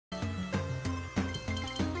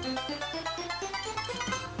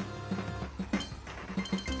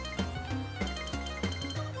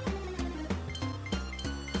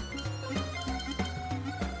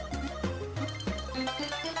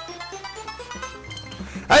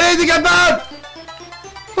Allez, t'es capable!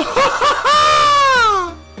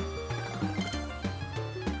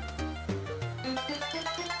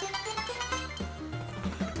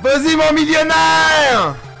 Vas-y, mon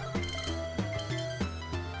millionnaire!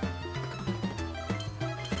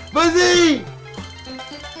 Vas-y!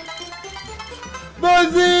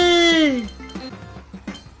 Vas-y!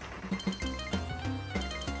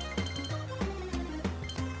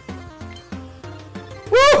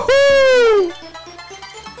 Wouhou!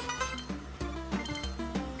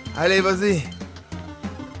 Allez, vas-y!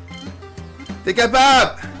 T'es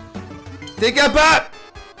capable! T'es capable!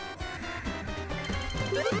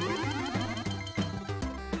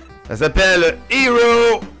 Ça s'appelle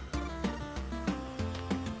Hero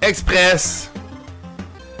Express.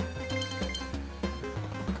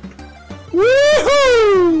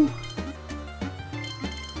 Wouhou!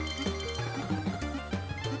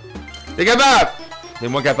 T'es capable? T'es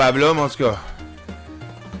moins capable là, mais en tout cas.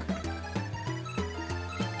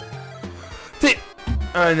 T'es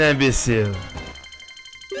un imbécile.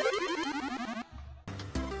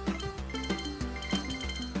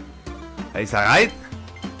 Allez, ça arrête.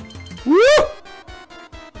 Wouh!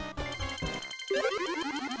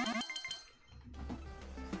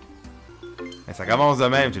 Et ça commence de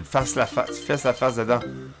même, tu fesses la face dedans.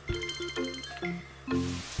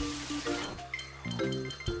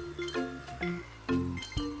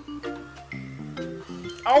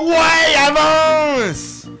 Oh ouais,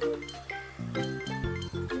 avance!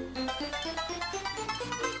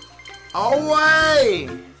 Oh ouais!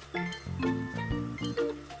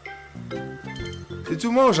 C'est tout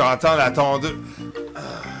le monde, j'entends la tondeuse.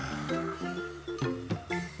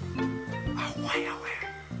 Ah ouais, ah ouais.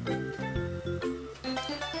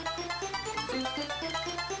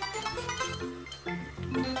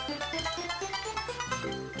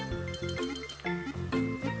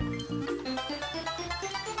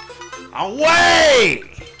 Ah ouais!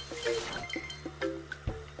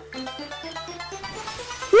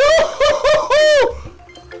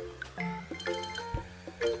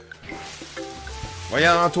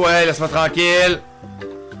 Voyons, toi, laisse-moi tranquille.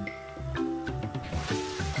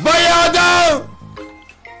 Voyons donc!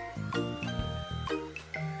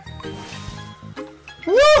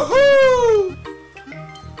 Wouhou!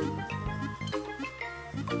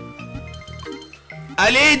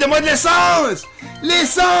 Allez, donne-moi de l'essence!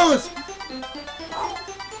 L'essence!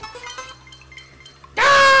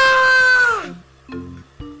 Ah!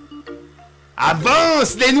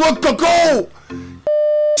 Avance, les noix de coco!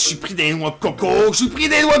 Je suis pris des noix de coco! Je suis pris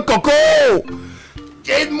des noix de coco!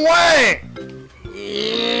 Aide-moi!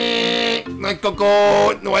 Noix de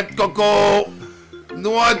coco! Noix de coco!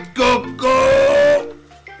 Noix de coco!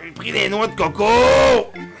 J'ai pris des noix de coco!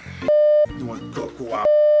 Noix de coco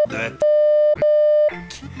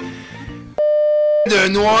de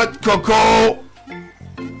noix de coco!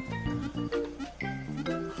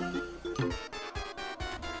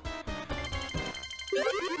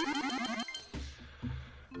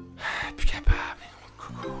 Plus capable, les noix de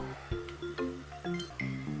coco.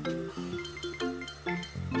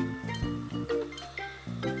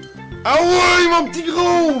 Ah ouais, mon petit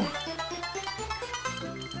gros!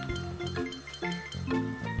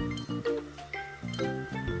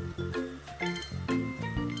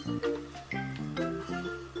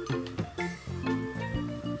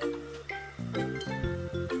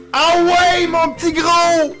 Ah ouais, mon petit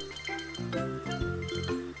gros!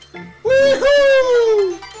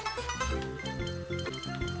 Wouhou!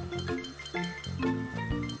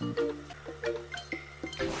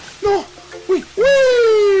 Non! Oui! Oui!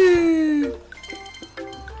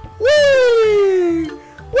 Oui!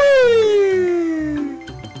 Oui!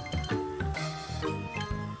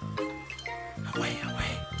 Ah ouais, ah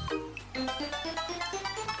ouais!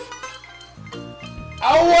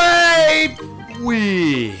 Ah ouais!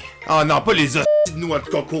 Oui! Oh non, pas les hosties de noix de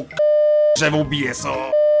coco! J'avais oublié ça!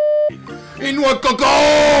 Les noix de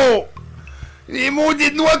coco! Les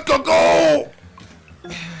maudites noix de coco!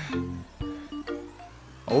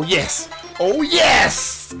 Oh yes! Oh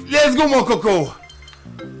yes! Let's go, mon coco!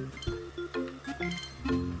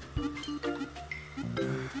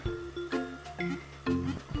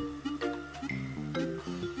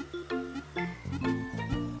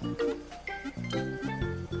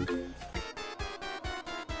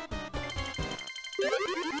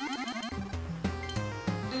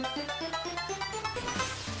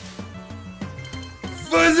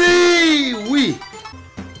 Vas-y! Oui!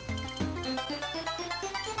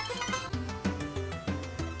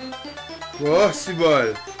 Oh, c'est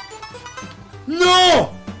bol!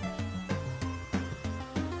 Non!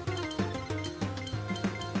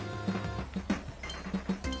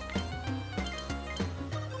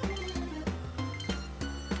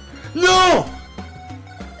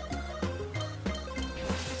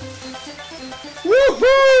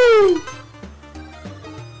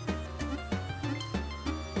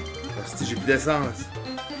 d'essence.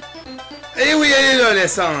 Eh oui, elle est là,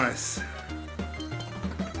 l'essence.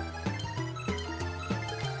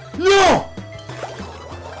 Non!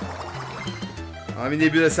 On a mis des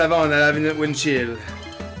bulles de savon, on a lavé notre windshield.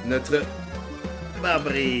 Notre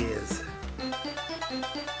pare-brise.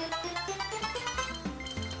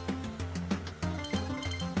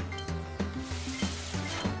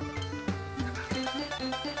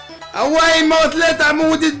 Ah ouais, monte-le ta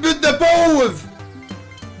maudite butte de pauvre!